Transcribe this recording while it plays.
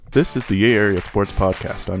This is the Yay Area Sports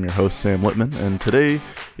Podcast. I'm your host, Sam Littman, and today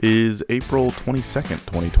is April 22nd,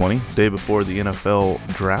 2020, day before the NFL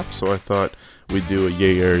draft, so I thought we'd do a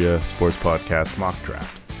Yay Area Sports Podcast mock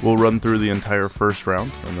draft. We'll run through the entire first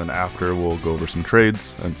round, and then after we'll go over some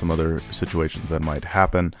trades and some other situations that might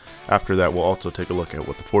happen. After that, we'll also take a look at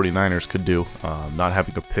what the 49ers could do. Not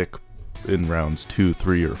having to pick in rounds 2,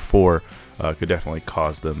 3, or 4 could definitely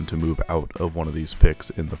cause them to move out of one of these picks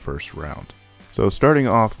in the first round. So starting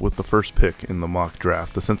off with the first pick in the mock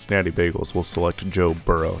draft, the Cincinnati Bengals will select Joe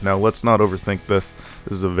Burrow. Now let's not overthink this.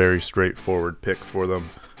 This is a very straightforward pick for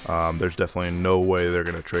them. There's definitely no way they're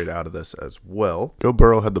going to trade out of this as well. Joe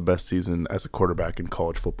Burrow had the best season as a quarterback in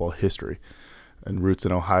college football history, and roots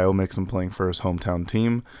in Ohio makes him playing for his hometown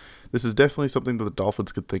team. This is definitely something that the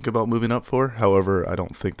Dolphins could think about moving up for. However, I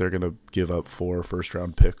don't think they're going to give up 4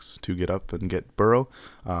 first-round picks to get up and get Burrow.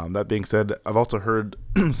 That being said, I've also heard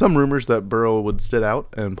some rumors that Burrow would sit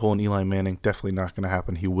out and pull an Eli Manning. Definitely not going to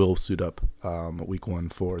happen. He will suit up week 1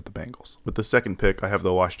 for the Bengals. With the second pick, I have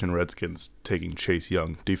the Washington Redskins taking Chase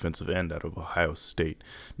Young, defensive end out of Ohio State.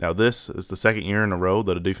 Now, this is the second year in a row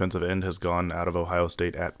that a defensive end has gone out of Ohio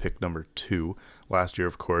State at pick number 2. Last year,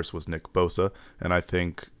 of course, was Nick Bosa, and I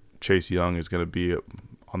think Chase Young is going to be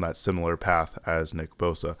on that similar path as Nick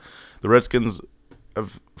Bosa. The Redskins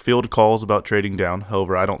have fielded calls about trading down.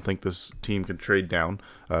 However, I don't think this team can trade down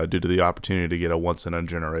due to the opportunity to get a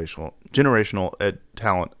once-in-a-generational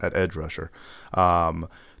talent at edge rusher.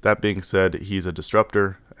 That being said, he's a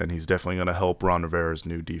disruptor, and he's definitely going to help Ron Rivera's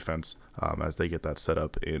new defense as they get that set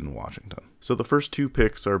up in Washington. So the first 2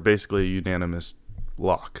 picks are basically a unanimous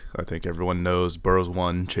lock. I think everyone knows Burrow's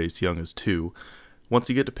 1, Chase Young is 2. Once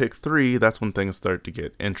you get to pick 3, that's when things start to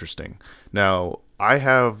get interesting. Now, I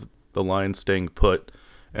have the Lions staying put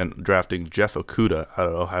and drafting Jeff Okudah out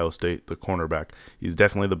of Ohio State, the cornerback. He's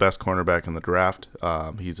definitely the best cornerback in the draft.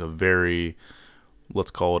 He's a very,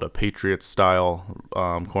 let's call it a Patriots-style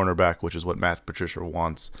cornerback, which is what Matt Patricia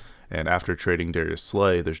wants. And after trading Darius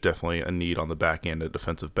Slay, there's definitely a need on the back end, a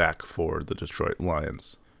defensive back for the Detroit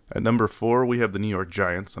Lions. At number 4, we have the New York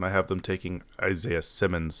Giants, and I have them taking Isaiah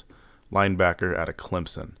Simmons, linebacker out of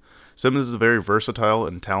Clemson. Simmons is a very versatile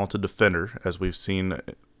and talented defender, as we've seen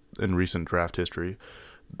in recent draft history.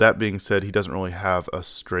 That being said, he doesn't really have a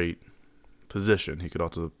straight position. He could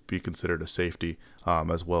also be considered a safety,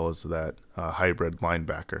 as well as that hybrid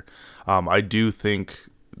linebacker. I do think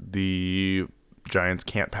the Giants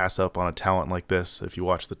can't pass up on a talent like this. If you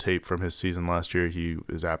watch the tape from his season last year, he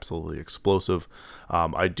is absolutely explosive.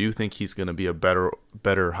 I do think he's going to be a better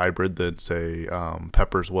hybrid than, say,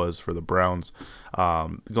 Peppers was for the Browns.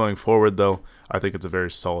 Going forward, though, I think it's a very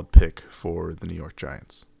solid pick for the New York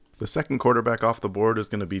Giants. The second quarterback off the board is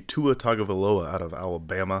going to be Tua Tagovailoa out of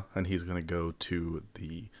Alabama, and he's going to go to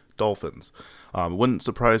the Dolphins. Wouldn't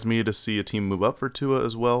surprise me to see a team move up for Tua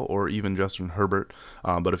as well, or even Justin Herbert.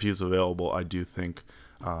 But if he's available, I do think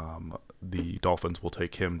the Dolphins will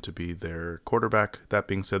take him to be their quarterback. That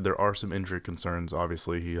being said, there are some injury concerns.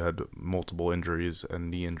 Obviously, he had multiple injuries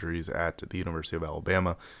and knee injuries at the University of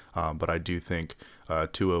Alabama. But I do think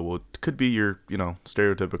Tua could be your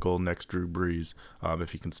stereotypical next Drew Brees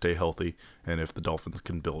if he can stay healthy and if the Dolphins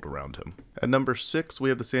can build around him. At number 6, we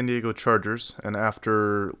have the San Diego Chargers, and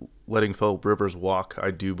after letting Phillip Rivers walk,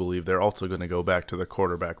 I do believe they're also going to go back to the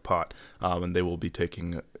quarterback pot, and they will be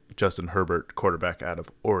taking Justin Herbert, quarterback out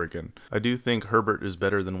of Oregon. I do think Herbert is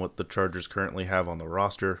better than what the Chargers currently have on the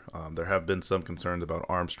roster. There have been some concerns about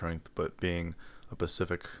arm strength, but being a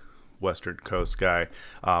Pacific Western Coast guy,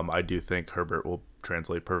 I do think Herbert will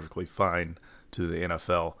translate perfectly fine to the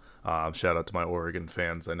NFL. Shout out to my Oregon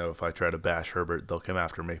fans. I know if I try to bash Herbert, they'll come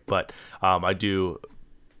after me. But I do,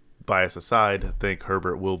 bias aside, think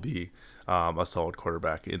Herbert will be a solid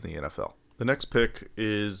quarterback in the NFL. The next pick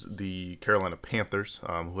is the Carolina Panthers,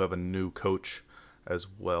 who have a new coach as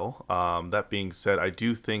well. That being said, I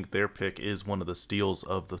do think their pick is one of the steals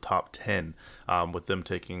of the top 10, with them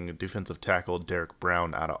taking defensive tackle Derek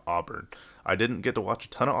Brown out of Auburn. I didn't get to watch a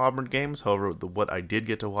ton of Auburn games. However, what I did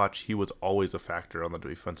get to watch, he was always a factor on the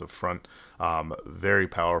defensive front. Very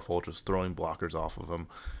powerful, just throwing blockers off of him.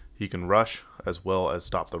 He can rush as well as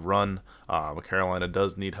stop the run. Carolina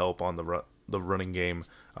does need help on the running game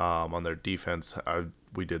on their defense.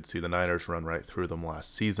 We did see the Niners run right through them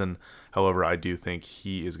last season. However, I do think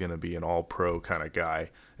he is going to be an all-pro kind of guy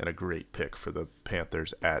and a great pick for the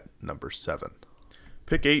Panthers at number 7.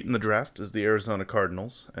 Pick 8 in the draft is the Arizona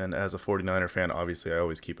Cardinals, and as a 49er fan, obviously I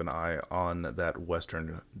always keep an eye on that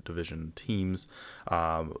Western Division teams.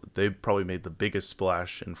 They probably made the biggest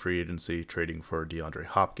splash in free agency, trading for DeAndre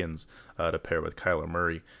Hopkins to pair with Kyler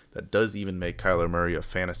Murray. That does even make Kyler Murray a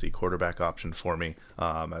fantasy quarterback option for me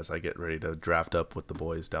as I get ready to draft up with the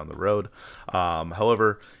boys down the road.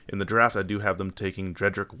 However, in the draft, I do have them taking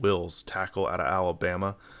Jedrick Wills, tackle out of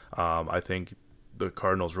Alabama. I think the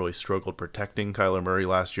Cardinals really struggled protecting Kyler Murray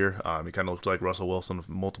last year. He kind of looked like Russell Wilson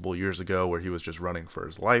multiple years ago where he was just running for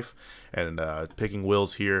his life. And picking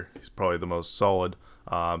Wills here, he's probably the most solid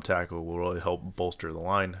tackle, will really help bolster the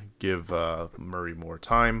line, give Murray more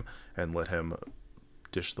time, and let him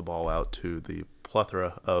dish the ball out to the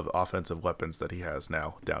plethora of offensive weapons that he has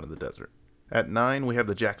now down in the desert. At 9, we have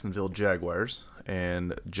the Jacksonville Jaguars.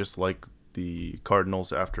 And just like the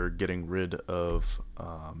Cardinals, after getting rid of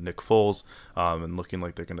Nick Foles and looking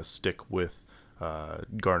like they're going to stick with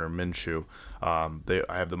Gardner Minshew, I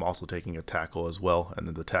have them also taking a tackle as well, and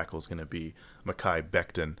then the tackle is going to be Mekhi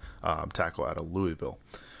Becton, tackle out of Louisville.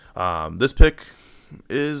 This pick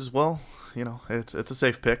is, well, it's a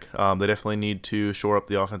safe pick. They definitely need to shore up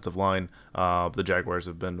the offensive line. The Jaguars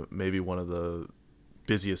have been maybe one of the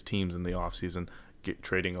busiest teams in the offseason,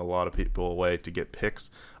 trading a lot of people away to get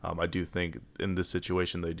picks. I do think in this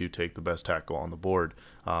situation they do take the best tackle on the board.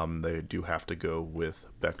 They do have to go with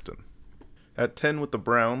Becton. At 10 with the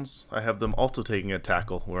Browns, I have them also taking a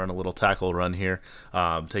tackle. We're on a little tackle run here,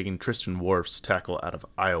 taking Tristan Wirfs, tackle out of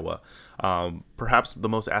Iowa. Perhaps the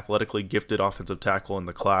most athletically gifted offensive tackle in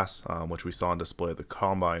the class, which we saw on display at the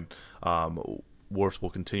Combine. Wirfs will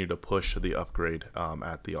continue to push the upgrade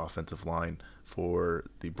at the offensive line for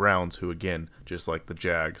the Browns, who, again, just like the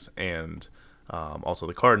Jags and also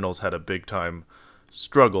the Cardinals, had a big-time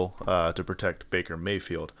struggle to protect Baker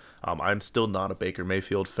Mayfield. I'm still not a Baker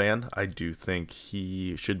Mayfield fan. I do think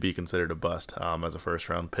he should be considered a bust as a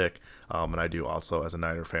first-round pick, and I do also, as a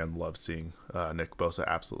Niner fan, love seeing Nick Bosa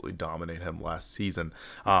absolutely dominate him last season.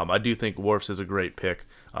 I do think Wirfs is a great pick.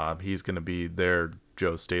 He's going to be their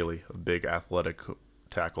Joe Staley, a big athletic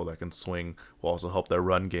tackle that can swing, will also help their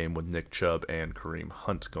run game with Nick Chubb and Kareem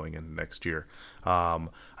Hunt going into next year.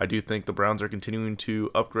 I do think the Browns are continuing to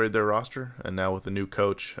upgrade their roster, and now with the new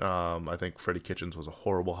coach, I think Freddie Kitchens was a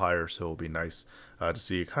horrible hire, so it'll be nice to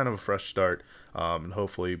see kind of a fresh start, and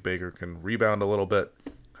hopefully Baker can rebound a little bit.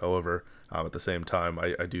 However, at the same time,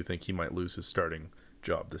 I do think he might lose his starting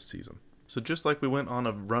job this season. So just like we went on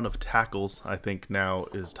a run of tackles, I think now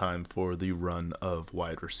is time for the run of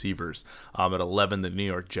wide receivers. At 11, the New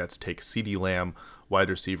York Jets take CeeDee Lamb, wide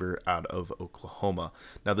receiver out of Oklahoma.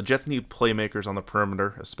 Now, the Jets need playmakers on the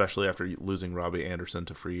perimeter, especially after losing Robbie Anderson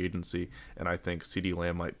to free agency, and I think CeeDee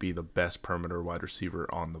Lamb might be the best perimeter wide receiver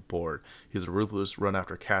on the board. He's a ruthless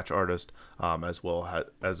run-after-catch artist, as well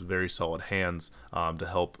as very solid hands to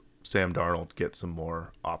help Sam Darnold get some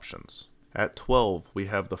more options. At 12, we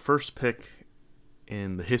have the first pick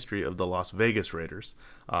in the history of the Las Vegas Raiders.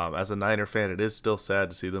 As a Niner fan, it is still sad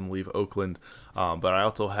to see them leave Oakland, but I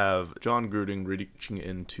also have John Gruden reaching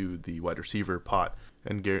into the wide receiver pot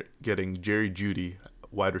and getting Jerry Jeudy,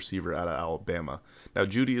 wide receiver out of Alabama. Now,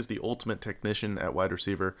 Jeudy is the ultimate technician at wide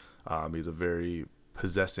receiver. He's a very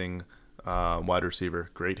possessing wide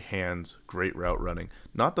receiver, great hands, great route running.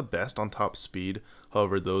 Not the best on top speed.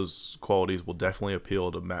 However, those qualities will definitely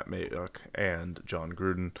appeal to Matt Mayock and John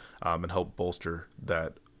Gruden and help bolster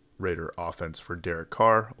that Raider offense for Derek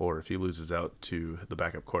Carr, or if he loses out to the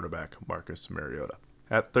backup quarterback, Marcus Mariota.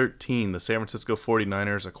 At 13, the San Francisco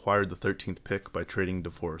 49ers acquired the 13th pick by trading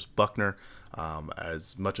DeForest Buckner.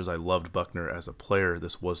 As much as I loved Buckner as a player,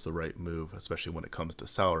 this was the right move, especially when it comes to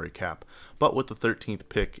salary cap. But with the 13th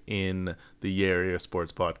pick in the Area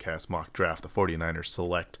Sports Podcast mock draft, the 49ers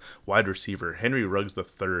select wide receiver Henry Ruggs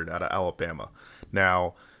III out of Alabama.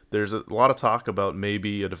 Now, there's a lot of talk about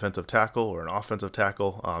maybe a defensive tackle or an offensive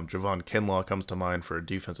tackle. Javon Kinlaw comes to mind for a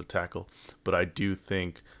defensive tackle, but I do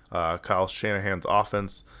think Kyle Shanahan's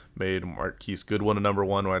offense made Marquise Goodwin a number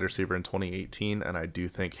one wide receiver in 2018, and I do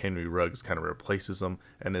think Henry Ruggs kind of replaces him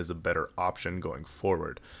and is a better option going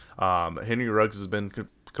forward. Henry Ruggs has been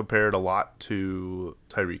compared a lot to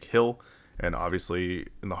Tyreek Hill, and obviously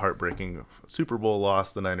in the heartbreaking Super Bowl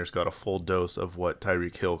loss, the Niners got a full dose of what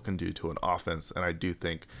Tyreek Hill can do to an offense, and I do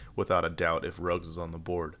think, without a doubt, if Ruggs is on the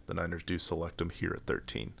board, the Niners do select him here at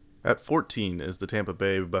 13. At 14 is the Tampa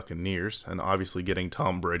Bay Buccaneers, and obviously getting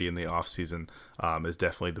Tom Brady in the offseason is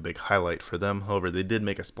definitely the big highlight for them. However, they did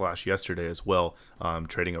make a splash yesterday as well,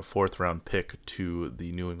 trading a fourth-round pick to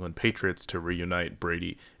the New England Patriots to reunite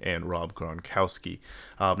Brady and Rob Gronkowski.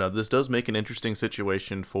 Now, this does make an interesting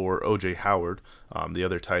situation for O.J. Howard, the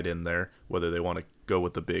other tight end there, whether they want to go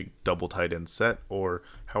with the big double tight end set, or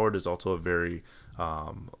Howard is also a very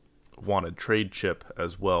wanted trade chip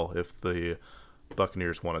as well if the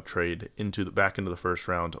Buccaneers want to trade back into the first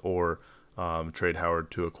round, or trade Howard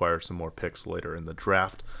to acquire some more picks later in the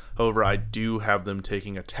draft. However, I do have them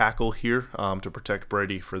taking a tackle here to protect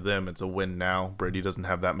Brady. For them, it's a win now. Brady doesn't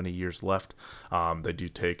have that many years left. They do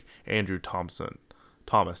take Andrew Thomas,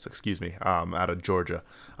 out of Georgia.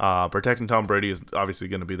 Protecting Tom Brady is obviously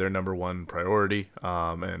going to be their number one priority,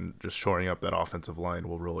 and just shoring up that offensive line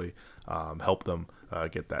will really help them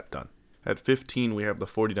get that done. At 15, we have the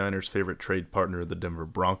 49ers' favorite trade partner, the Denver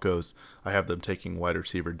Broncos. I have them taking wide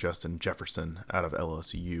receiver Justin Jefferson out of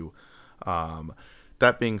LSU.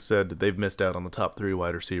 That being said, they've missed out on the top 3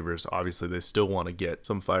 wide receivers. Obviously, they still want to get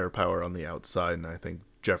some firepower on the outside, and I think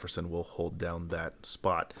Jefferson will hold down that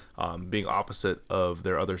spot. Being opposite of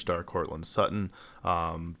their other star, Cortland Sutton,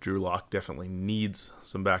 Drew Lock definitely needs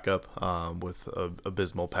some backup with an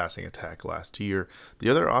abysmal passing attack last year. The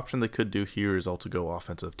other option they could do here is also go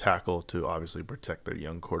offensive tackle to obviously protect their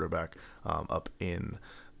young quarterback up in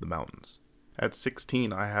the mountains. At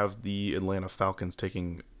 16, I have the Atlanta Falcons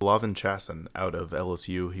taking Blavin Chasen out of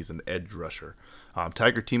LSU. He's an edge rusher.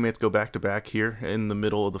 Tiger teammates go back-to-back here in the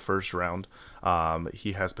middle of the first round.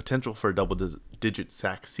 He has potential for a double-digit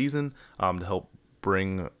sack season to help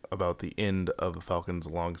bring about the end of the Falcons'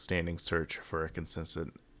 long-standing search for a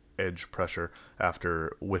consistent edge pressure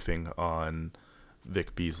after whiffing on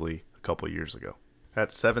Vic Beasley a couple years ago.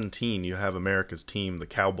 At 17, you have America's team, the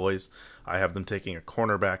Cowboys. I have them taking a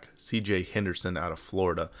cornerback, C.J. Henderson, out of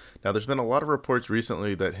Florida. Now, there's been a lot of reports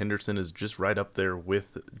recently that Henderson is just right up there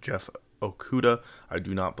with Jeff Okudah. I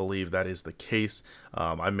do not believe that is the case.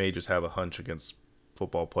 I may just have a hunch against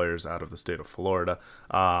football players out of the state of Florida,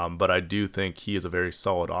 but I do think he is a very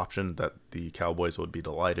solid option that the Cowboys would be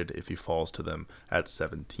delighted if he falls to them at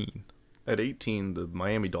 17. At 18, the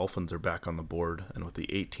Miami Dolphins are back on the board, and with the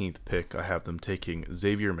 18th pick, I have them taking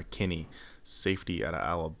Xavier McKinney, safety out of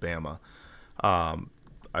Alabama.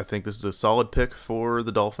 I think this is a solid pick for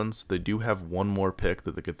the Dolphins. They do have one more pick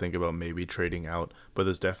that they could think about maybe trading out, but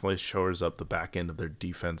this definitely shores up the back end of their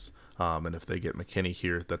defense, and if they get McKinney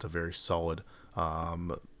here, that's a very solid,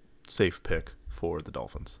 safe pick for the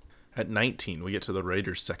Dolphins. At 19, we get to the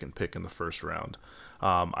Raiders' second pick in the first round.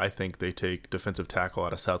 I think they take defensive tackle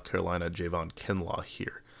out of South Carolina, Javon Kinlaw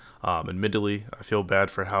here. Admittedly, I feel bad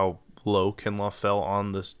for how low Kinlaw fell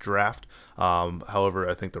on this draft. However,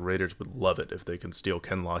 I think the Raiders would love it if they can steal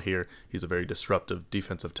Kinlaw here. He's a very disruptive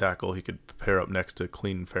defensive tackle. He could pair up next to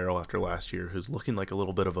Clelin Ferrell after last year, who's looking like a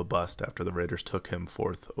little bit of a bust after the Raiders took him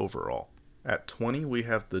 4th overall. At 20, we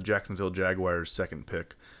have the Jacksonville Jaguars' second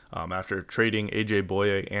pick. After trading A.J.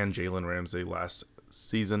 Boye and Jalen Ramsey last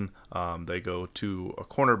season, they go to a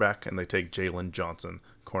cornerback and they take Jalen Johnson,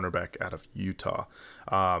 cornerback out of Utah.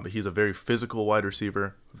 He's a very physical wide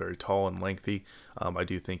receiver, very tall and lengthy. I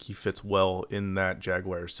do think he fits well in that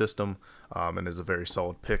Jaguars system and is a very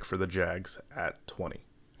solid pick for the Jags at 20.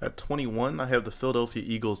 At 21, I have the Philadelphia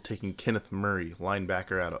Eagles taking Kenneth Murray,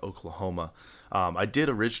 linebacker out of Oklahoma. I did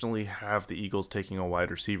originally have the Eagles taking a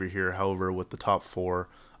wide receiver here. However, with the top 4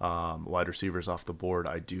 wide receivers off the board,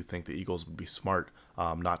 I do think the Eagles would be smart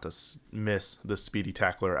not to miss the speedy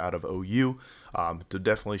tackler out of OU to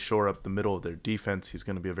definitely shore up the middle of their defense. He's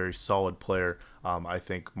going to be a very solid player. I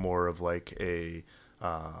think more of like a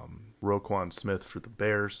Roquan Smith for the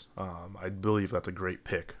Bears. I believe that's a great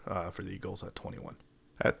pick for the Eagles at 21.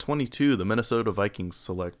 At 22, the Minnesota Vikings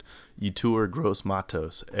select Yetur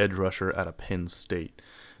Gross-Matos, edge rusher out of Penn State.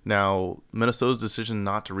 Now, Minnesota's decision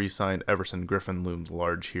not to re-sign Everson Griffin looms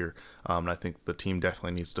large here, and I think the team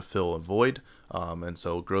definitely needs to fill a void, and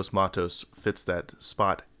so Gross-Matos fits that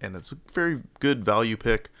spot, and it's a very good value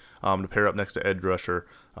pick to pair up next to edge rusher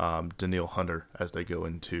Danielle Hunter as they go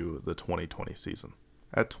into the 2020 season.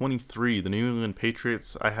 At 23, the New England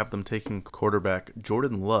Patriots, I have them taking quarterback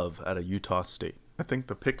Jordan Love out of Utah State. I think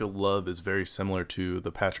the pick of Love is very similar to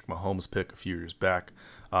the Patrick Mahomes pick a few years back.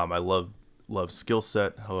 I love Love's skill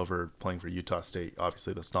set. However, playing for Utah State,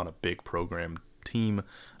 obviously that's not a big program team.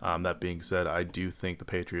 That being said, I do think the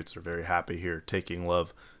Patriots are very happy here taking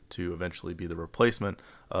Love to eventually be the replacement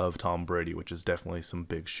of Tom Brady, which is definitely some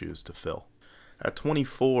big shoes to fill. At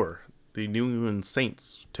 24, the New England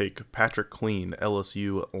Saints take Patrick Queen,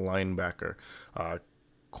 LSU linebacker.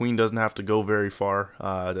 Queen doesn't have to go very far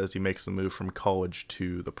as he makes the move from college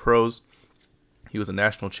to the pros. He was a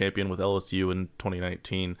national champion with LSU in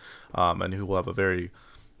 2019 and who will have a very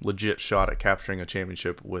legit shot at capturing a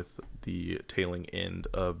championship with the tailing end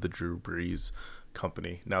of the Drew Brees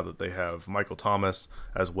company. Now that they have Michael Thomas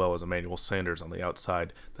as well as Emmanuel Sanders on the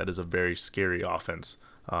outside, that is a very scary offense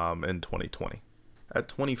in 2020. At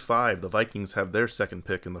 25, the Vikings have their second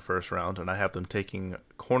pick in the first round, and I have them taking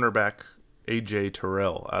cornerback A.J.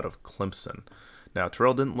 Terrell out of Clemson. Now,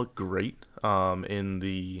 Terrell didn't look great in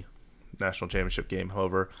the national championship game.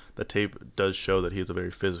 However, the tape does show that he is a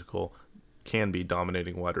very physical, can be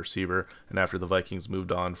dominating wide receiver. And after the Vikings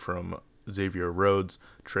moved on from Xavier Rhodes,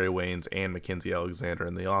 Trey Waynes, and Mackenzie Alexander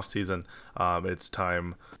in the offseason, it's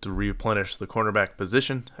time to replenish the cornerback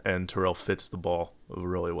position, and Terrell fits the ball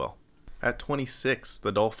really well. At 26,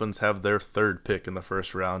 the Dolphins have their third pick in the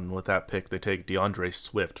first round, and with that pick, they take DeAndre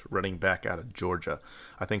Swift, running back out of Georgia.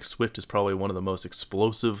 I think Swift is probably one of the most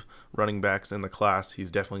explosive running backs in the class.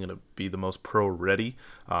 He's definitely going to be the most pro-ready.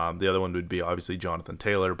 The other one would be obviously Jonathan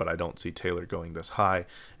Taylor, but I don't see Taylor going this high.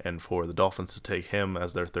 And for the Dolphins to take him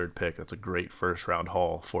as their third pick, that's a great first-round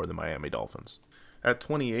haul for the Miami Dolphins. At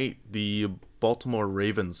 28, the Baltimore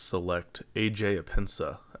Ravens select A.J.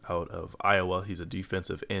 Epinesa out of Iowa. He's a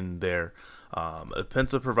defensive end there.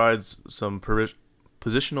 Epinesa provides some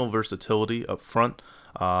positional versatility up front,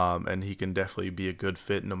 and he can definitely be a good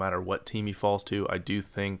fit no matter what team he falls to. I do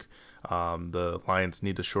think the Lions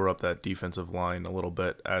need to shore up that defensive line a little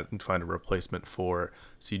bit and find a replacement for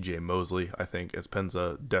C.J. Mosley. I think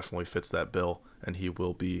Epinesa definitely fits that bill, and he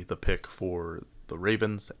will be the pick for the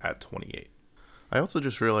Ravens at 28. I also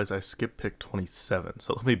just realized I skipped pick 27,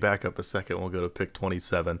 so let me back up a second. We'll go to pick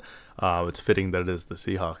 27. It's fitting that it is the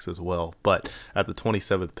Seahawks as well, but at the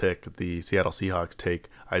 27th pick, the Seattle Seahawks take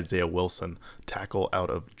Isaiah Wilson, tackle out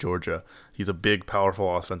of Georgia. He's a big,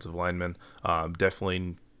 powerful offensive lineman,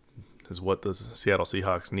 definitely is what the Seattle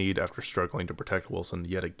Seahawks need after struggling to protect Wilson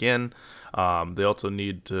yet again. They also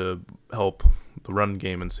need to help the run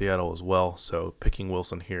game in Seattle as well, so picking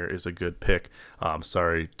Wilson here is a good pick.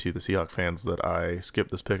 Sorry to the Seahawks fans that I skipped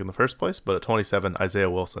this pick in the first place, but at 27, Isaiah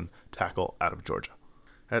Wilson, tackle out of Georgia.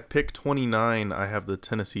 At pick 29, I have the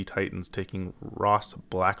Tennessee Titans taking Ross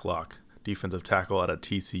Blacklock, defensive tackle out of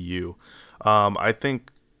TCU. I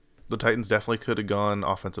think the Titans definitely could have gone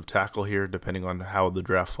offensive tackle here, depending on how the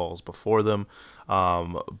draft falls before them.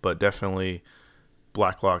 But definitely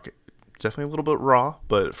Blacklock, definitely a little bit raw,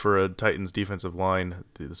 but for a Titans defensive line,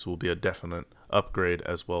 this will be a definite upgrade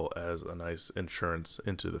as well as a nice insurance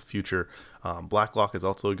into the future. Blacklock is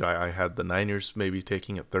also a guy I had the Niners maybe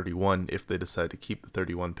taking at 31 if they decide to keep the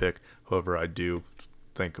 31 pick. However, I do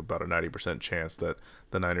think about a 90% chance that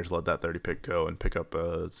the Niners let that 30 pick go and pick up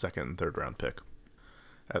a second and third round pick.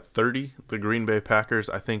 At 30, the Green Bay Packers,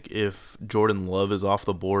 I think if Jordan Love is off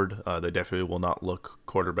the board, they definitely will not look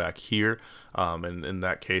quarterback here. And in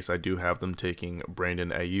that case, I do have them taking Brandon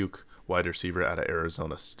Ayuk, wide receiver out of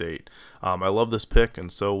Arizona State. I love this pick, and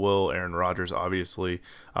so will Aaron Rodgers, obviously.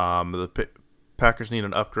 The Packers need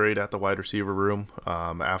an upgrade at the wide receiver room.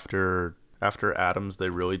 After Adams, they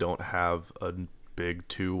really don't have a big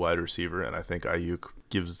two wide receiver, and I think Ayuk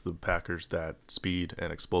gives the Packers that speed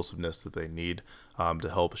and explosiveness that they need to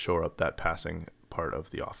help shore up that passing part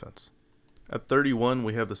of the offense. At 31,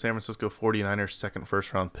 we have the San Francisco 49ers second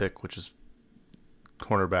first round pick, which is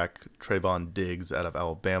cornerback Trayvon Diggs out of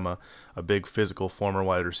Alabama, a big physical former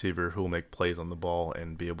wide receiver who will make plays on the ball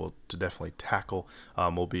and be able to definitely tackle,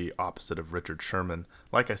 will be opposite of Richard Sherman.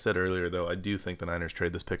 Like I said earlier, though, I do think the Niners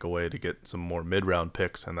trade this pick away to get some more mid-round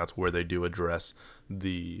picks, and that's where they do address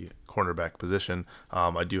the cornerback position.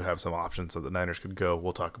 I do have some options that the Niners could go.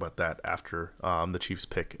 We'll talk about that after the Chiefs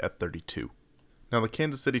pick at 32. Now, the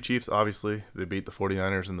Kansas City Chiefs, obviously, they beat the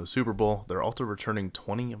 49ers in the Super Bowl. They're also returning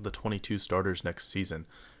 20 of the 22 starters next season.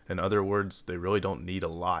 In other words, they really don't need a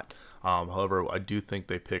lot. However, I do think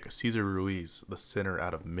they pick Cesar Ruiz, the center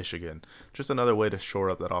out of Michigan. Just another way to shore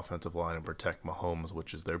up that offensive line and protect Mahomes,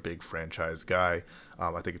 which is their big franchise guy.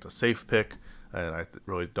 I think it's a safe pick, and I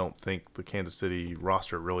really don't think the Kansas City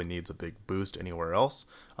roster really needs a big boost anywhere else.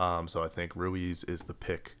 So I think Ruiz is the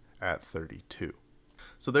pick at 32.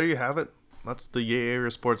 So there you have it. That's the Yay Area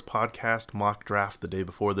Sports Podcast mock draft the day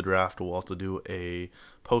before the draft. We'll also do a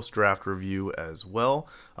post-draft review as well.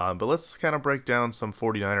 But let's kind of break down some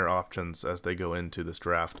 49er options as they go into this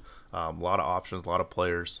draft. A lot of options, a lot of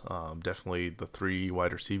players. Definitely the three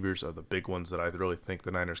wide receivers are the big ones that I really think the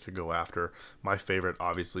Niners could go after. My favorite,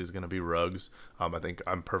 obviously, is going to be Ruggs. I think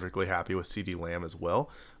I'm perfectly happy with CeeDee Lamb as well.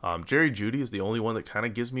 Jerry Jeudy is the only one that kind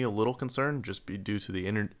of gives me a little concern, just due to the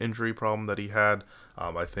injury problem that he had.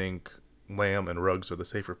 I think Lamb and Ruggs are the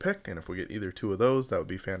safer pick, and if we get either two of those, that would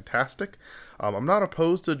be fantastic. I'm not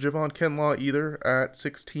opposed to Javon Kinlaw either at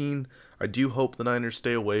 16. I do hope the Niners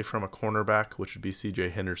stay away from a cornerback, which would be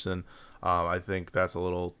C.J. Henderson. I think that's a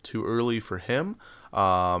little too early for him.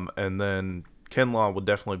 And then Kinlaw would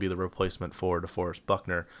definitely be the replacement for DeForest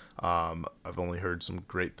Buckner. I've only heard some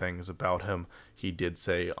great things about him. He did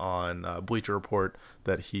say on Bleacher Report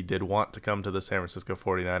that he did want to come to the San Francisco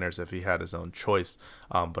 49ers if he had his own choice.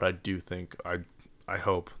 But I do think, I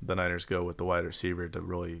hope the Niners go with the wide receiver to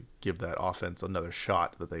really give that offense another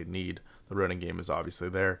shot that they need. The running game is obviously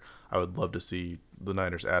there. I would love to see the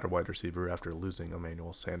Niners add a wide receiver after losing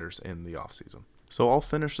Emmanuel Sanders in the offseason. So I'll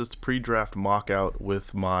finish this pre-draft mock-out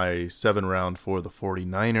with my 7th round for the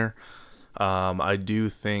 49er. I do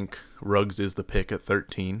think Ruggs is the pick at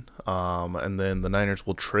 13, and then the Niners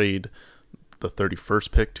will trade the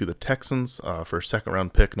 31st pick to the Texans for 2nd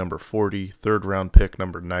round pick number 40, 3rd round pick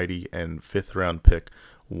number 90, and 5th round pick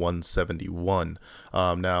 171.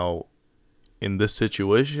 Now, in this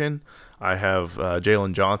situation, I have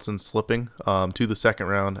Jalen Johnson slipping to the 2nd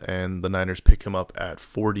round, and the Niners pick him up at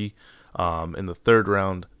 40. In the 3rd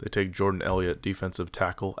round, they take Jordan Elliott, defensive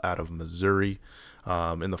tackle out of Missouri.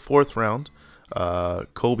 In the 4th round,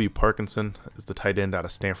 Colby Parkinson is the tight end out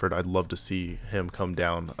of Stanford. I'd love to see him come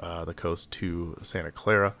down the coast to Santa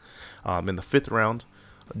Clara. In the 5th round,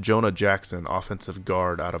 Jonah Jackson, offensive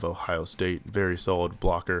guard out of Ohio State. Very solid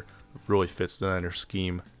blocker. Really fits the Niners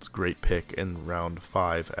scheme. It's a great pick in round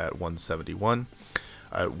 5 at 171.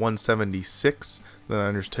 At 176, the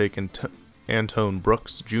Niners take Antone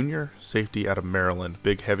Brooks Jr., safety out of Maryland.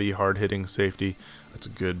 Big, heavy, hard-hitting safety. That's a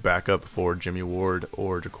good backup for Jimmy Ward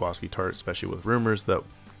or Jaquiski Tartt, especially with rumors that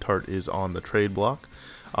Tartt is on the trade block.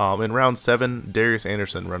 In round 7, Darius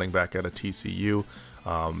Anderson, running back out of TCU.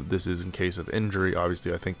 This is in case of injury.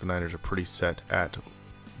 Obviously, I think the Niners are pretty set at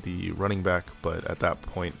the running back, but at that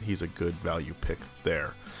point, he's a good value pick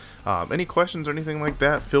there. Any questions or anything like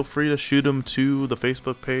that, feel free to shoot them to the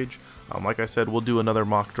Facebook page. Like I said, we'll do another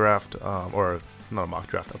mock draft, or not a mock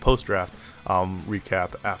draft, a post-draft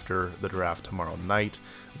recap after the draft tomorrow night.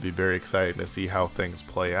 It'll be very exciting to see how things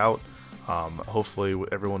play out. Hopefully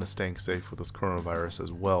everyone is staying safe with this coronavirus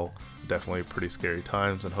as well. Definitely pretty scary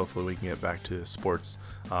times, and hopefully we can get back to sports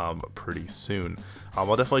pretty soon.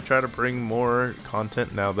 I'll definitely try to bring more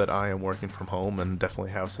content now that I am working from home and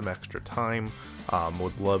definitely have some extra time.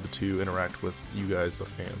 Would love to interact with you guys, the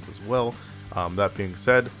fans, as well. That being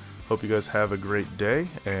said, hope you guys have a great day,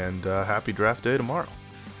 and happy draft day tomorrow.